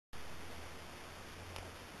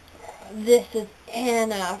This is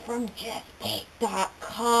Anna from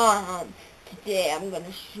JestPaint.com. Today I'm going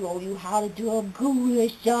to show you how to do a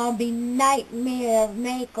ghoulish zombie nightmare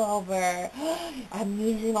makeover. I'm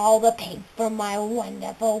using all the paints from my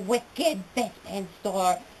wonderful, wicked best paint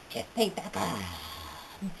store, JestPaint.com.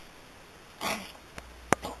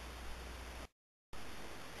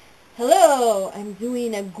 Hello! I'm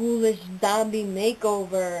doing a ghoulish zombie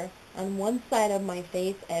makeover. On one side of my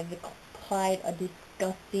face I've applied a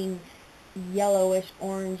disgusting yellowish,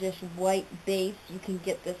 orangish, white base. You can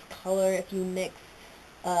get this color if you mix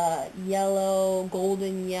yellow,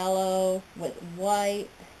 golden yellow with white.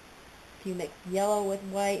 If you mix yellow with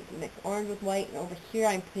white, if you mix orange with white, and over here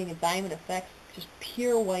I'm putting a Diamond Effects, just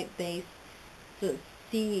pure white base, to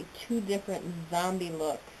see two different zombie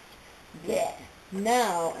looks. Yeah.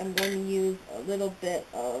 Now I'm going to use a little bit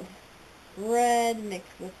of red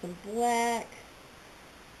mixed with some black.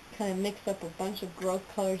 Kind of mix up a bunch of gross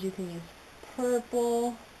colors. You can use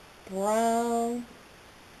purple, brown,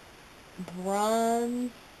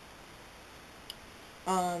 bronze.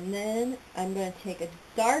 Then I'm going to take a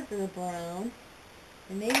darker brown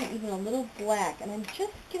and maybe even a little black. And I'm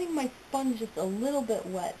just getting my sponge just a little bit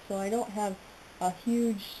wet so I don't have a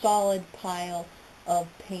huge solid pile of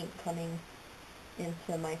paint coming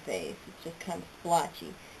into my face. It's just kind of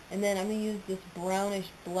splotchy. And then I'm going to use this brownish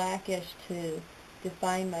blackish to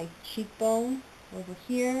define my cheekbone over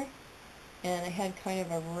here. And I had kind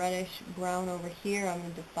of a reddish brown over here. I'm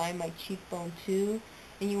going to define my cheekbone too.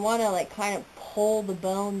 And you want to like kind of pull the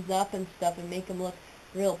bones up and stuff and make them look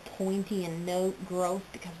real pointy and gross,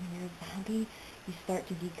 because when you're a zombie you start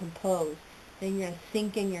to decompose. Then you're going to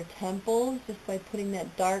sink in your temples just by putting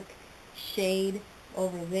that dark shade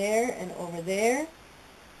over there and over there.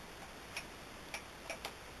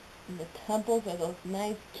 And the temples are those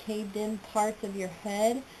nice caved in parts of your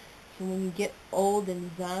head. So when you get old and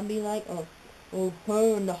zombie-like, in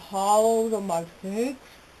the hollows of my cheeks,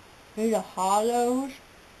 in the hollows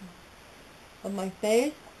of my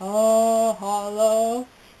face, hollow.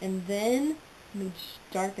 And then let me just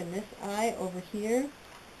darken this eye over here.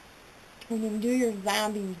 When you do your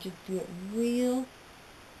zombie, you just do it real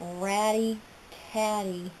ratty,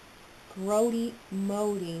 tatty, grody,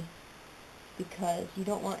 mody, because you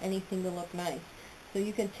don't want anything to look nice. So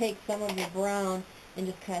you can take some of your brown and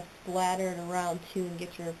just kind of splatter it around too and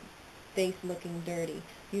get your face looking dirty.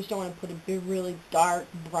 You just don't want to put a big, really dark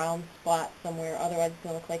brown spot somewhere, otherwise it's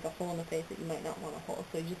going to look like a hole in the face that you might not want a hole.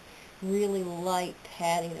 So just really light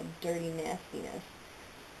patting of dirty nastiness.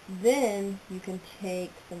 Then you can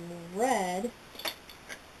take some red.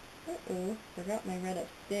 Forgot my red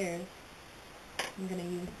upstairs. I'm going to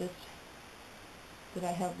use this that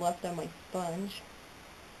I have left on my sponge.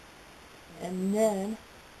 And then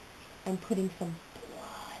I'm putting some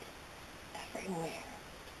blood everywhere.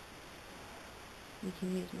 You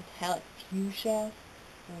can use metallic fuchsia,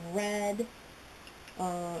 red.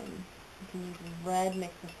 You can use red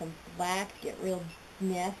mixed with some black to get real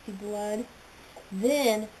nasty blood.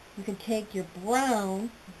 Then you can take your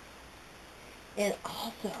brown, and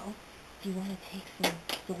also if you want to take some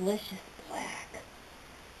delicious black,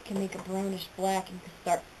 you can make a brownish black and you can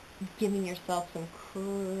start giving yourself some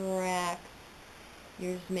cracks.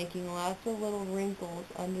 You're just making lots of little wrinkles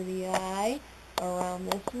under the eye, around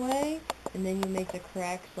this way, and then you make the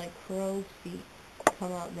cracks like crow's feet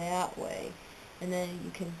come out that way. And then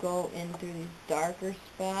you can go in through these darker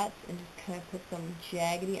spots and just kind of put some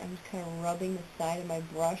jaggedy. I'm just kind of rubbing the side of my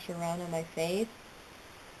brush around on my face,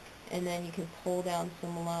 and then you can pull down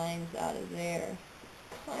some lines out of there.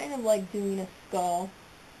 It's kind of like doing a skull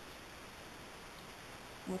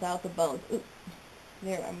without the bones. Ooh,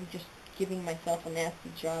 there, I'm just giving myself a nasty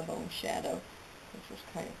jawbone shadow, which was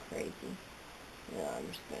kind of crazy. Yeah, I'm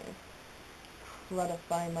just going to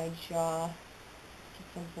crudify my jaw, get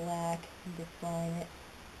some black, and define it.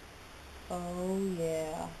 Oh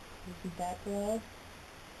yeah, isn't that good?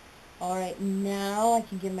 Alright, now I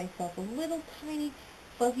can give myself a little tiny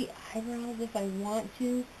fuzzy eyebrows if I want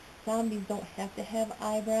to. Zombies don't have to have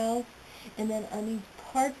eyebrows. And then on these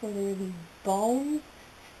parts where there are these bones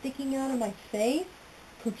sticking out of my face,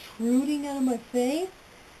 protruding out of my face,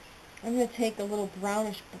 I'm going to take a little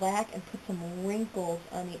brownish black and put some wrinkles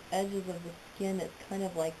on the edges of the skin that's kind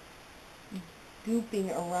of like gooping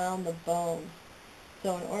around the bones.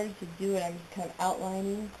 So in order to do it, I'm just kind of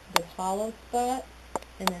outlining the hollow spot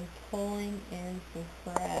and then pulling in some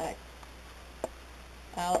cracks.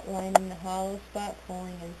 Outlining the hollow spot,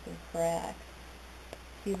 pulling in some cracks.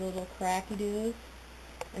 See the little cracky doos?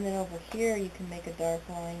 And then over here you can make a dark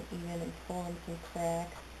line even and pull in some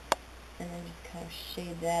cracks. And then just kind of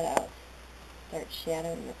shade that out. Start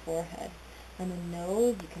shadowing the forehead. On the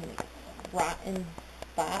nose, you can make a rotten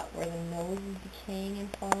spot where the nose is decaying and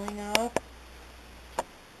falling off.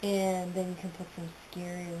 And then you can put some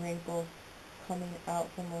scary wrinkles coming out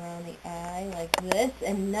from around the eye like this.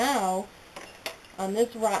 And now, on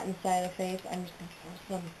this rotten side of the face, I'm just going to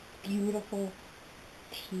throw some beautiful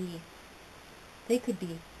teeth. They could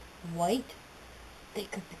be white. They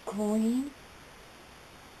could be green.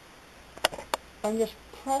 I'm just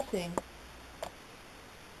pressing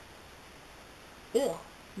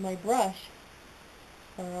my brush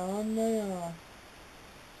around the nose.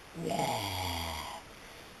 Yeah.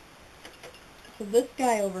 So this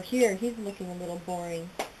guy over here, he's looking a little boring.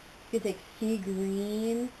 You take sea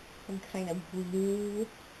green, some kind of blue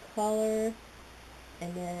color,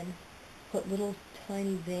 and then put little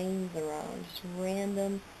tiny veins around, just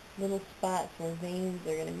random little spots where veins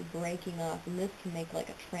are going to be breaking off, and this can make like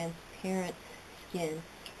a transparent skin.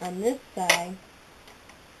 On this side,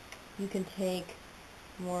 you can take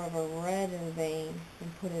more of a redder vein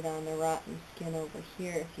and put it on the rotten skin over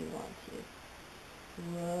here if you want to.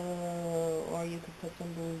 Whoa, or you could put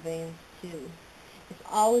some blue veins too. It's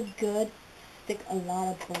always good to stick a lot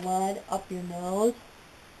of blood up your nose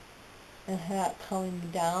and have it coming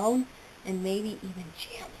down, and maybe even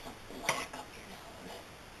jam some black up your nose.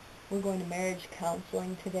 We're going to marriage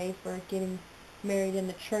counseling today for getting married in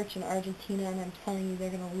the church in Argentina, and I'm telling you,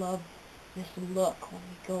 they're going to love this look when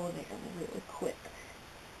we go there really quick.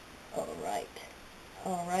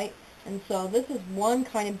 Alright, and so this is one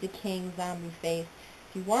kind of decaying zombie face.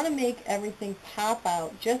 If you want to make everything pop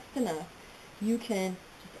out just enough, you can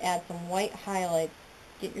just add some white highlights.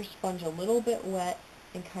 Get your sponge a little bit wet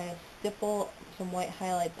and kind of stipple some white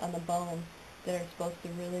highlights on the bones that are supposed to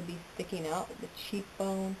really be sticking out. The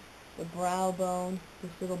cheekbone, the brow bone,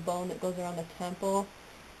 this little bone that goes around the temple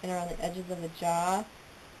and around the edges of the jaw.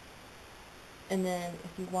 And then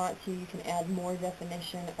if you want to, you can add more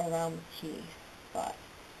definition around the teeth. But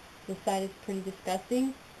this side is pretty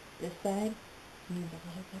disgusting. This side needs a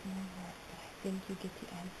little bit more work, but I think you get the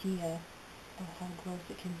idea of how gross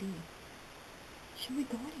it can be. Should we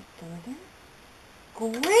go any further?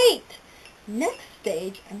 Great! Next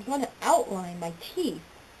stage, I'm going to outline my teeth.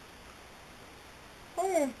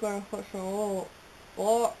 I'm just going to put some little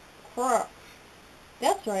black cracks.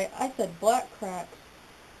 That's right, I said black cracks.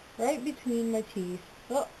 Right between my teeth,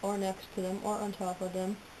 or next to them, or on top of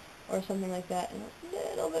them, or something like that. And a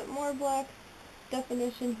little bit more black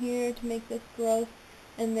definition here to make this gross.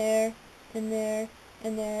 And there, and there,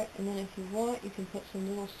 and there. And then if you want, you can put some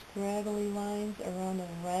little scraggly lines around the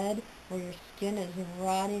red where your skin is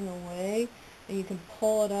rotting away. And you can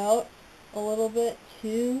pull it out a little bit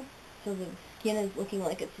too, so the skin is looking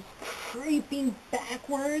like it's just creeping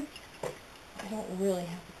backwards. I don't really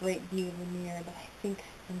have a great view of the mirror, but I think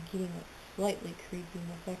I'm getting a slightly creeping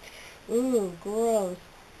effect. Ooh, gross.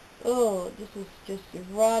 Oh, this is just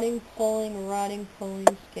rotting, pulling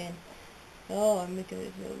skin. Oh, I'm making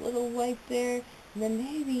it a little white there. And then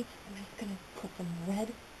maybe I'm just going to put some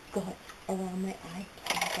red guts around my eye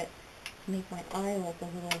socket to make my eye look a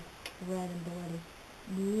little red and bloody.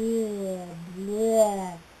 Blah,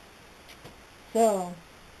 blah. So,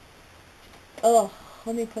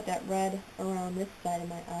 let me put that red around this side of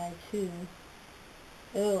my eye too.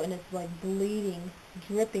 Oh, and it's like bleeding,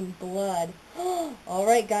 dripping blood.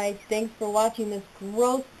 Alright guys, thanks for watching this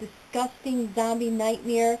gross, disgusting zombie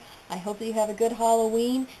nightmare. I hope that you have a good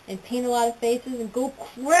Halloween and paint a lot of faces and go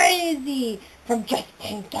crazy from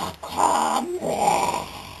JestPaint.com.